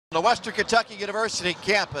the Western Kentucky University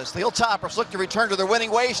campus. The Hilltoppers look to return to their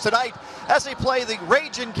winning ways tonight as they play the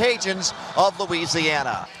Ragin' Cajuns of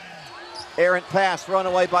Louisiana. Errant pass run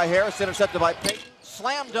away by Harris, intercepted by Payton.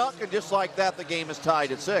 Slam dunk, and just like that, the game is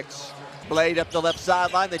tied at 6. Blade up the left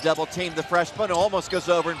sideline. They double team the freshman, who almost goes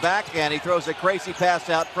over and back, and he throws a crazy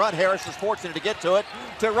pass out front. Harris is fortunate to get to it.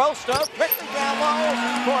 To Rostow, quickly down low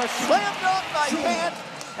for a slam dunk by Pant.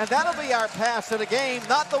 And that'll be our pass of the game.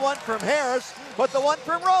 Not the one from Harris, but the one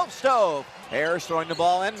from Rostow. Harris throwing the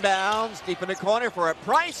ball inbounds, deep in the corner for a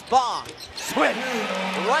Price bomb. Switch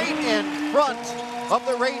right in front of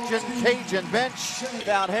the Ragin' Cajun bench.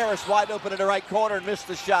 Found Harris wide open in the right corner and missed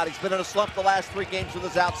the shot. He's been in a slump the last 3 games with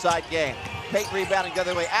his outside game. Payton rebounding the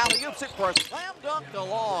other way. Alley-oops it for a slam dunk to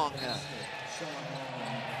Long.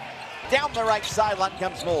 Down the right sideline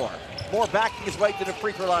comes Moore. Moore backing his way to the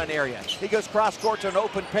free throw line area. He goes cross court to an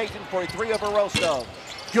open Payton for a 3 over Rostow.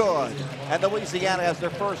 Good. And Louisiana has their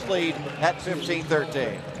first lead at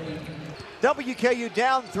 15-13. WKU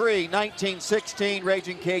down 3, 19-16.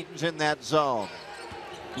 Ragin' Cajuns in that zone.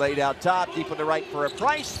 Laid out top, deep on the right for a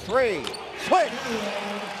Price 3. Swing.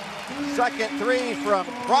 Second 3 from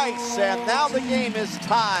Price, and now the game is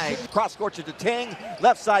tied. Cross court to Ting.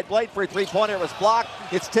 Left side Blade for a 3-pointer. It was blocked.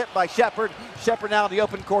 It's tipped by Shepard. Shepard now in the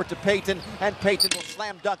open court to Payton, and Payton will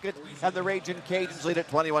slam dunk it, and the Ragin' Cajuns lead at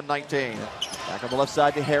 21-19. Back on the left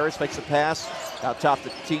side to Harris, makes a pass out top to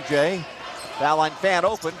TJ. Foul line fan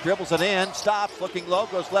open, dribbles it in, stops, looking low,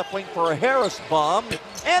 goes left wing for a Harris bomb,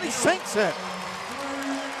 and he sinks it.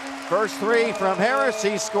 First 3 from Harris,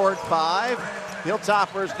 he scored 5.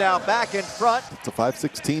 Hilltoppers now back in front. It's a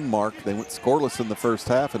 5-16 mark. They went scoreless in the first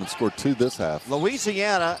half and have scored 2 this half.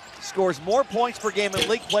 Louisiana scores more points per game in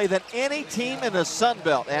league play than any team in the Sun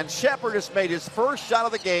Belt, and Shepard has made his first shot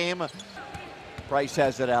of the game. Price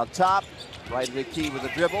has it out top. Right to the key with a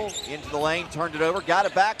dribble, into the lane, turned it over, got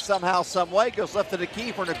it back somehow, some way, goes left to the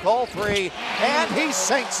key for Nicole, 3, and he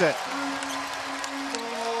sinks it.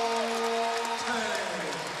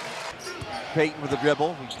 Payton with the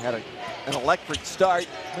dribble. He had an electric start,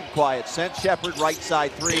 quiet sense. Shepard, right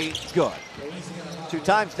side 3, good. 2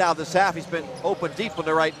 times now this half, he's been open deep on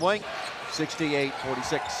the right wing. 68-46,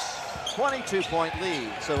 22-point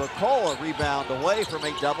lead. So Acola rebound away from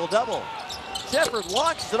a double-double. Shepard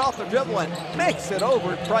launches it off the dribble and makes it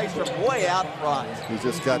over Price from way out front.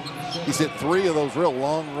 He's hit 3 of those real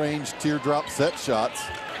long-range teardrop set shots.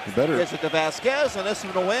 Gives it to Vasquez, and this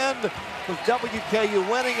one to win with WKU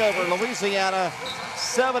winning over Louisiana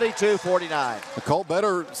 72-49. Cole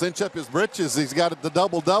better cinch up his britches. He's got the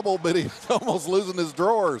double-double, but he's almost losing his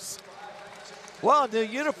drawers. Well, the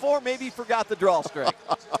uniform maybe forgot the drawstring.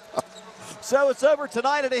 So it's over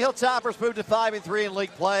tonight, and the Hilltoppers move to 5-3 in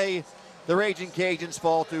league play. The Ragin' Cajuns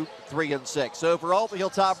fall to 3-6. So overall, the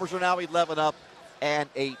Hilltoppers are now 11 up and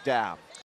 8 down.